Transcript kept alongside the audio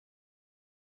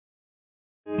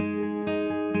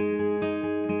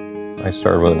I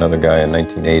started with another guy in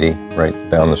 1980,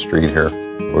 right down the street here.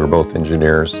 We were both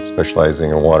engineers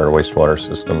specializing in water and wastewater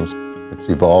systems. It's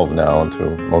evolved now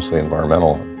into mostly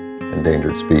environmental,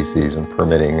 endangered species, and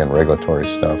permitting and regulatory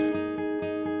stuff.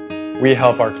 We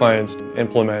help our clients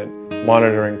implement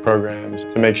monitoring programs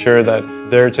to make sure that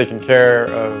they're taking care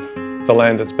of the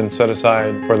land that's been set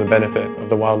aside for the benefit of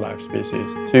the wildlife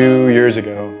species. 2 years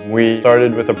ago, we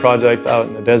started with a project out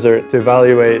in the desert to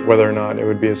evaluate whether or not it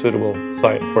would be a suitable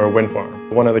site for a wind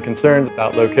farm. One of the concerns at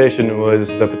that location was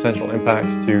the potential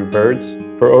impacts to birds.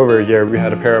 For over a year, we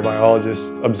had a pair of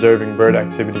biologists observing bird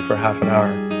activity for half an hour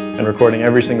and recording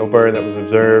every single bird that was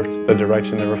observed, the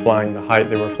direction they were flying, the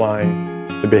height they were flying,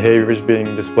 the behaviors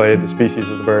being displayed, the species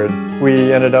of the bird.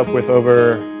 We ended up with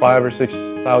over 5,000 or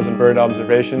 6,000 bird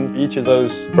observations. Each of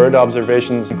those bird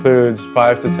observations includes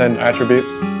 5 to 10 attributes.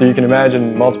 So you can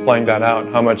imagine multiplying that out,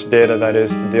 how much data that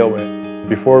is to deal with.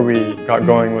 Before we got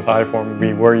going with iForm,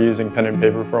 we were using pen and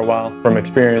paper for a while. From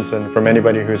experience and from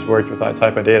anybody who's worked with that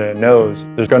type of data knows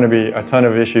there's going to be a ton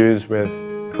of issues with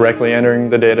correctly entering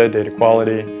the data, data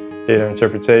quality, data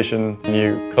interpretation.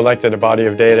 You collected a body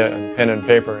of data on pen and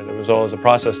paper. There was always a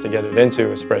process to get it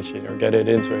into a spreadsheet or get it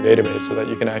into a database so that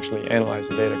you can actually analyze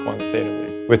the data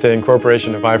quantitatively. With the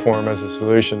incorporation of iForm as a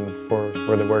solution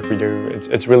for the work we do,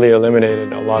 it's really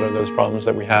eliminated a lot of those problems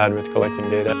that we had with collecting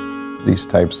data. These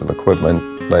types of equipment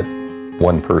let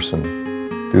one person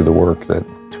do the work that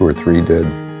 2 or 3 did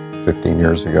 15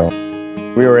 years ago.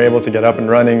 We were able to get up and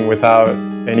running without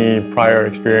any prior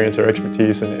experience or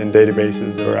expertise in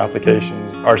databases or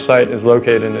applications. Our site is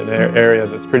located in an area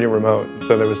that's pretty remote,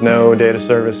 so there was no data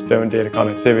service, no data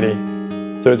connectivity.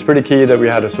 So it's pretty key that we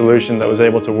had a solution that was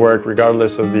able to work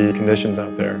regardless of the conditions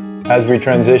out there. As we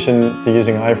transition to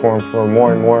using iForm for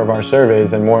more and more of our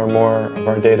surveys and more of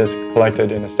our data is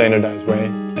collected in a standardized way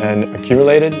and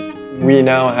accumulated, we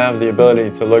now have the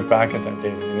ability to look back at that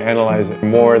data and analyze it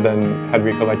more than had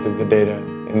we collected the data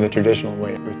in the traditional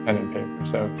way with pen and paper.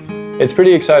 So it's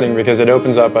pretty exciting because it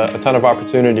opens up a ton of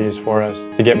opportunities for us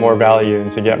to get more value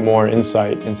and to get more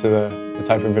insight into the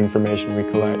type of information we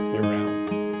collect year-round.